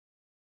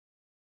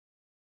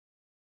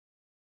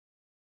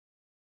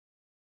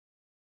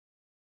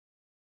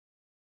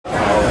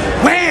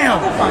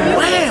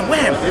Wham,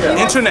 wham.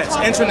 Internets.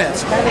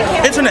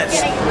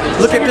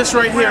 Look at this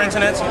right here,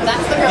 internets.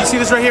 You see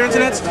this right here,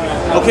 internets?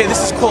 Okay, this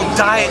is called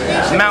Diet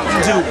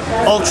Mountain Dew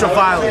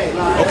UltraViolet.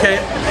 Okay,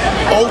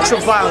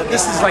 UltraViolet.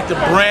 This is like the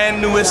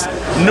brand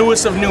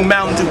newest of new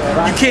Mountain Dew.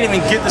 You can't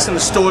even get this in the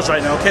stores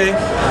right now. Okay,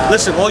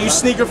 listen, all you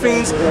sneaker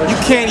fiends, you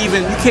can't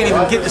even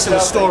get this in the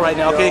store right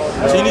now. Okay,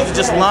 so you need to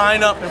just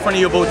line up in front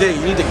of your bodega.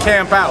 You need to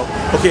camp out.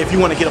 Okay, if you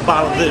want to get a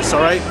bottle of this.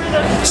 All right,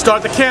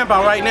 start the camp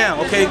out right now.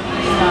 Okay,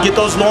 get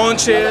those lawn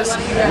chairs,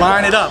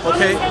 line it up.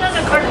 Okay,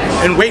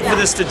 and wait for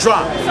this to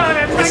drop.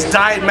 It's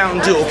Diet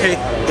Mountain Dew. Okay,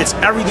 it's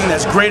everything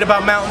that's great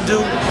about Mountain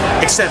Dew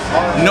except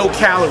no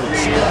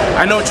calories.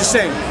 I know what you're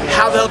saying.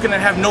 How the hell can it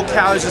have no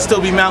calories and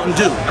still be Mountain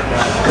Dew?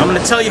 I'm going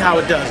to tell you how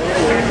it does.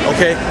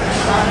 Okay,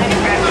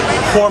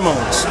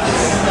 hormones.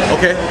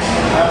 Okay,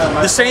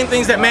 the same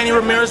things that Manny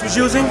Ramirez was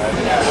using,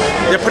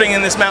 they're putting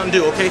in this Mountain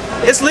Dew. Okay,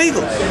 it's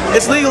legal.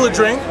 It's legal to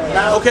drink.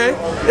 Okay,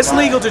 it's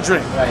legal to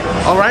drink.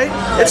 All right,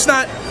 it's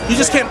not. You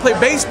just can't play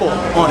baseball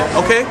on it,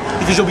 okay?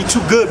 Because you'll be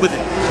too good with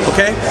it,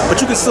 okay? But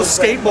you can still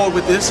skateboard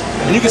with this,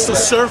 and you can still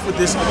surf with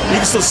this, and you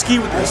can still ski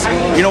with this.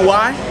 You know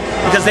why?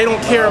 Because they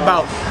don't care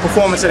about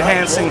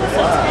performance-enhancing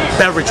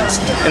beverages.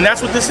 And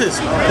that's what this is.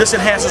 This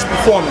enhances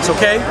performance,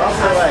 okay?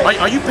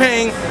 Are you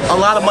paying a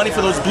lot of money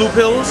for those blue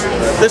pills?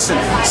 Listen,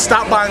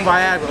 stop buying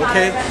Viagra,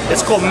 okay?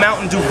 It's called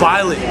Mountain Dew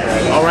Violet,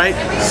 all right?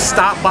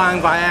 Stop buying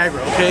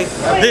Viagra, okay?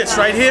 This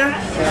right here,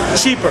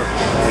 cheaper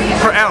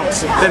per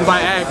ounce than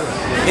Viagra.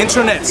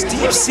 Internets, do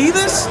you see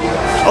this?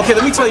 Okay,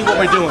 let me tell you what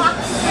we're doing.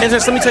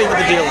 Internets, let me tell you what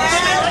the deal is.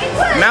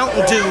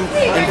 Mountain Dew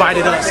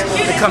invited us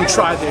to come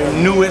try their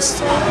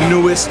newest,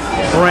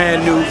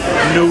 brand new,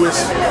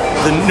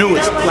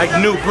 like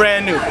new,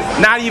 brand new,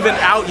 not even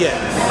out yet.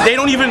 They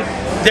don't even,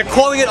 they're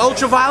calling it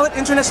UltraViolet,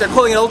 internets, they're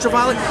calling it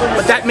UltraViolet,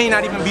 but that may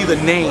not even be the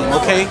name,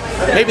 okay?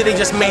 Maybe they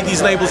just made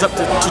these labels up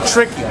to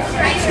trick you.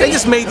 They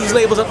just made these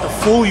labels up to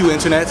fool you,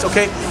 internets,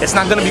 okay? It's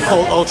not gonna be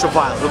called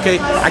UltraViolet, okay?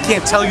 I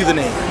can't tell you the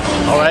name,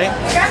 all right?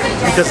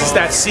 Because it's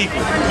that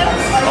secret,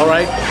 all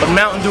right? But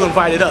Mountain Dew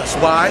invited us.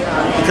 Why?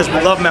 Because we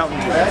love Mountain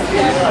Dew,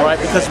 all right?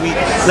 Because we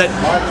let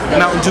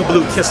Mountain Dew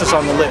Blue kiss us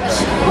on the lips.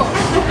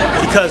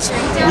 Because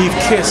we've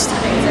kissed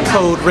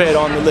Code Red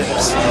on the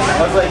lips.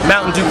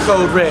 Mountain Dew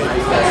Code Red,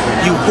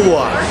 you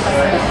whore,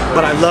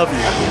 but I love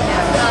you.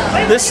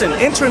 Listen,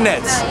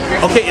 internets,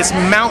 okay, it's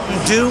Mountain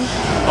Dew,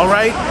 all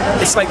right?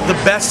 It's like the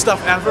best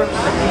stuff ever,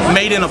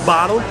 made in a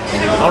bottle,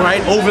 all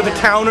right? Over the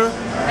counter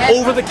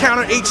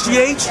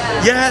HGH,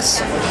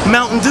 yes,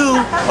 Mountain Dew,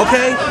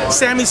 okay?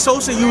 Sammy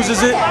Sosa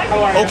uses it,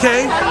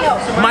 okay?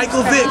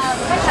 Michael Vick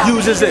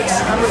uses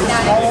this.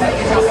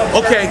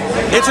 Okay,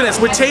 internets,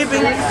 we're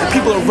taping, and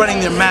people are running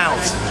their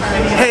mouths.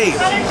 Hey,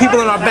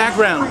 people in our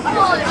background,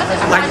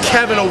 like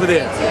Kevin over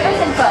there.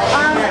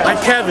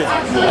 Like Kevin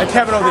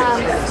over there.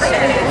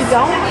 You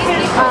don't?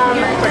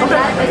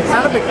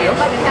 Not a big deal.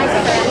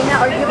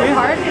 Are you a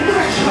card?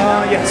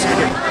 Yes.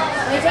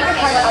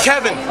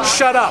 Kevin,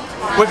 shut up.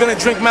 We're gonna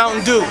drink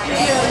Mountain Dew,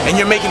 and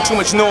you're making too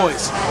much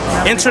noise.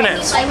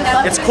 Internets,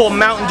 it's called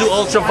Mountain Dew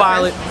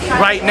UltraViolet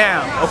right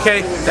now,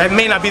 okay? That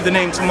may not be the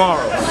name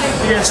tomorrow.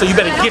 So you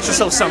better get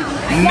yourself some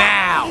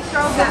now.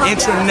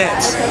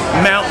 Internets,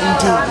 Mountain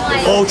Dew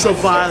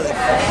UltraViolet,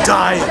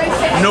 diet,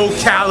 no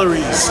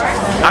calories.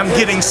 I'm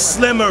getting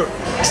slimmer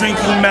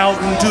drinking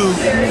Mountain Dew.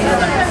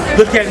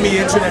 Look at me,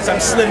 internets, I'm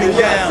slimming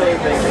down.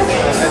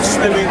 I'm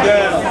slimming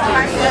down.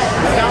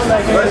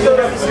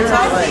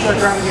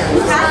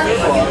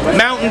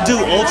 Mountain Dew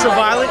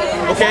UltraViolet,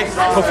 okay?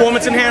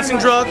 Performance enhancing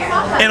drug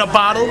in a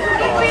bottle,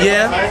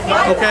 yeah,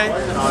 okay?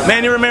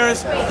 Manny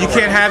Ramirez, you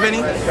can't have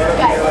any,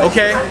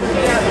 okay?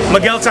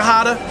 Miguel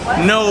Tejada,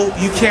 no,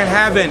 you can't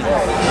have any.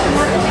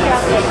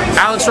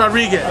 Alex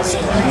Rodriguez,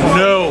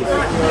 no,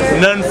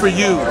 none for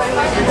you,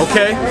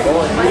 okay?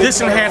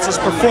 This enhances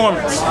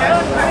performance.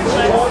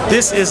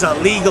 This is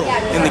illegal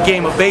in the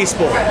game of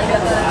baseball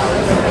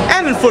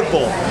and in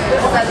football.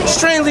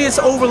 Strangely, it's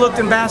overlooked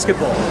in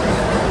basketball.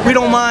 We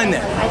don't mind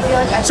that.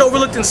 It's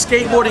overlooked in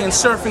skateboarding and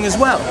surfing as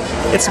well.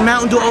 It's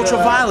Mountain Dew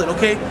UltraViolet,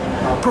 okay?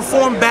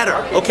 Perform better,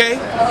 okay?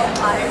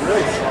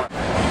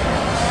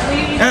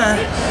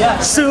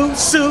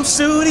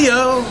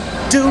 Studio,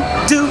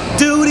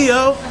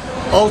 Dudio,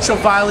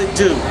 UltraViolet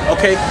Dew,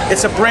 okay?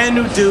 It's a brand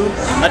new Dew,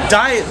 a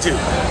diet Dew,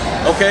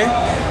 okay?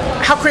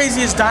 How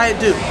crazy is diet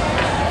Dew?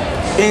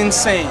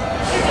 Insane.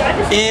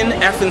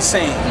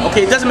 Insane.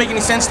 Okay, it doesn't make any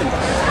sense to me.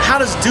 How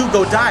does Dew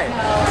go diet?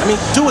 I mean,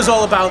 Dew is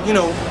all about, you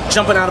know,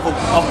 jumping out of a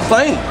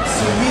plane.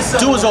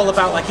 Dew is all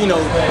about, like, you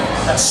know,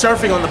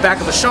 surfing on the back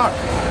of a shark.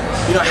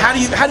 You know, how do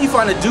you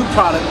find a Dew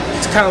product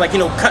to kind of, like, you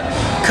know, cut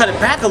it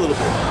back a little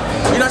bit?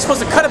 You're not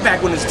supposed to cut it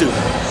back when it's Dew.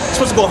 It's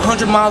supposed to go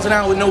 100 miles an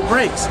hour with no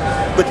brakes.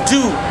 But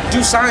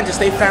Dew scientists,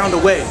 they found a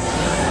way.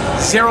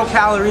 0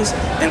 calories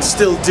and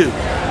still Dew.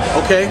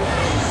 Okay?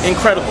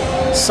 Incredible.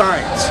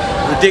 Science,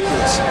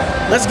 ridiculous.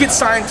 Let's get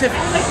scientific.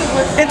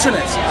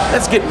 Internet,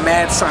 let's get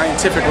mad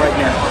scientific right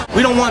now.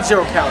 We don't want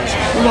 0 calories.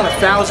 We want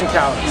 1,000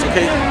 calories,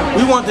 okay?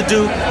 We want the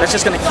dew that's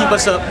just gonna keep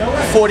us up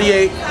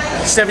 48,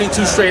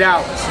 72 straight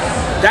hours.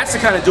 That's the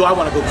kind of dew I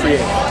want to go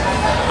create.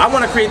 I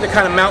want to create the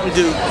kind of Mountain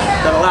Dew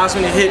that allows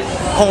me to hit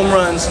home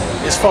runs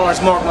as far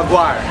as Mark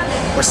McGwire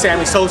or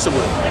Sammy Sosa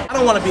would. I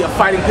don't want to be a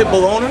fighting pit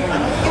bull owner.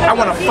 I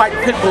want to fight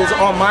pit bulls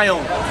on my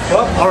own.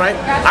 All right?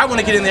 I want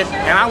to get in there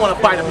and I want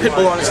to bite a pit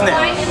bull on its neck.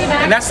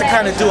 And that's the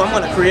kind of dew I'm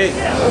going to create.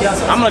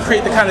 I'm going to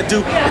create the kind of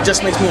dew that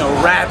just makes me a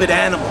rabid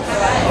animal.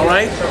 All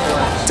right?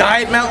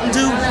 Diet Mountain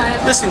Dew?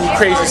 Listen, you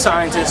crazy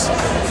scientists.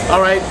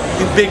 All right?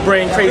 You big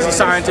brain crazy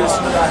scientists.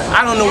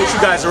 I don't know what you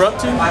guys are up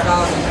to,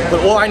 but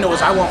all I know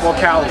is I want more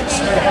calories.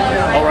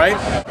 All right?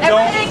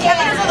 Don't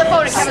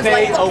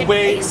stay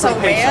away from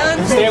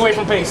peso. Stay away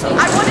from peso.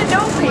 I want to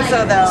know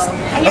peso though.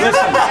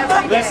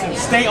 Listen,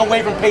 stay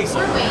away from peso.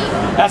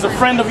 As a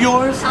friend of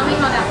yours,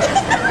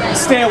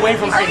 stay away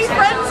from peso. Are you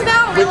friends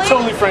now? Really? We're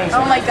totally friends.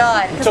 Oh my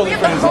god. Totally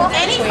friends.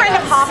 Any friend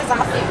of Hoff is a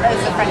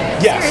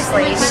friend. Yes.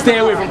 Seriously. Stay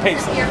away from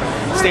peso.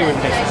 Stay away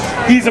from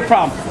peso. He's a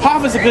problem.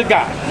 Hoff is a good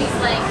guy.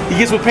 He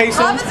gets with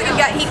peso. Hoff is a good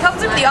guy. He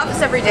comes into the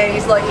office every day.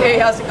 He's like, hey,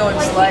 how's it going,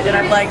 slut? And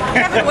I'm like,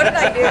 Kevin, what did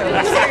I do?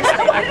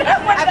 Seriously.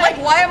 I'm like,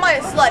 why am I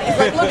a slut? He's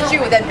like, look at you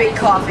with that big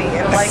coffee.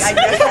 And I'm like, I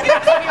guess I need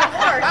to give you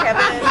more,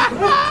 Kevin.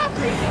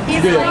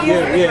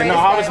 Yeah. No,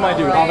 Hoff is my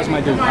dude. Hoff is my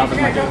dude. Hoff is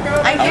my dude.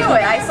 I knew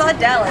it. I saw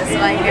Dallas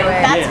and I knew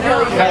it. That's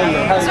really good.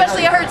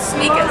 Especially I heard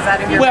sneakers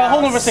out of your Well, mouth.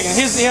 hold on for a second.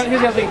 Here's the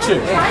other thing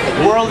too.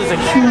 The world is a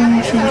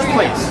huge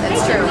place.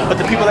 That's true. But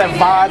the people that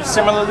vibe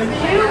similarly,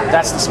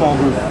 that's the small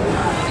group.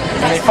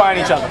 And they find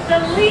each other.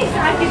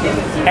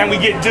 And we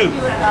get dew.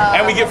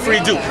 And we get free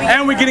dew.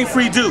 And we're getting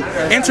free dew.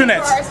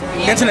 Internets.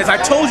 I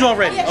told you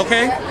already,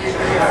 okay?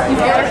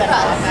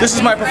 This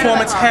is my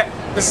performance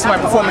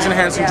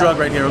enhancing drug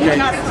right here, okay?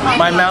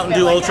 My Mountain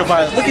Dew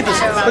UltraViolet. Look at this.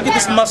 Look at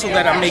this muscle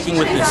that I'm making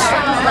with this.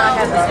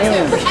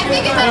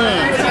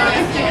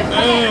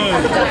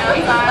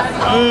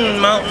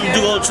 Mountain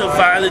Dew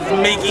UltraViolet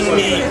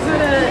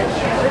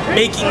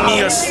making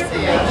me a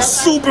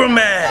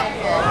Superman.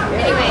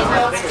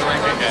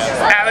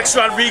 Alex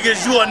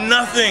Rodriguez, you are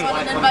nothing.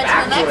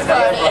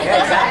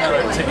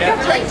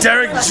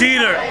 Derek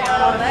Jeter.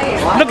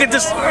 Look at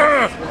this.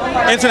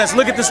 Internets,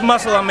 look at this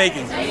muscle I'm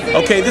making.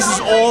 Okay, this is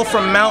all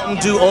from Mountain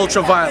Dew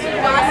UltraViolet.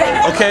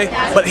 Okay,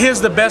 but here's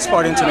the best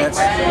part, internets.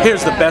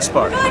 Here's the best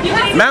part.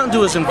 Mountain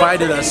Dew has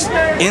invited us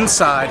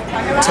inside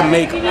to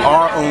make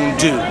our own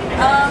dew.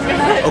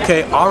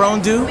 Okay, our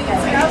own dew.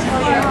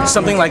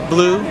 Something like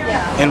blue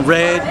and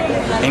red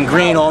and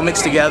green all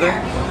mixed together.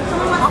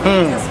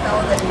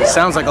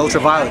 Sounds like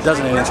UltraViolet,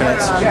 doesn't it,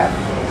 internets?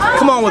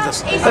 Come on with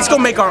us. Let's go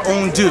make our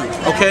own dew,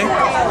 okay?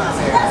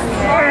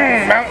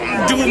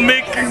 Mountain Dew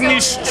making me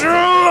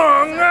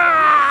strong.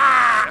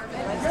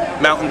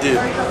 Mountain Dew.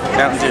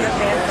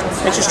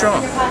 Makes you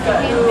strong.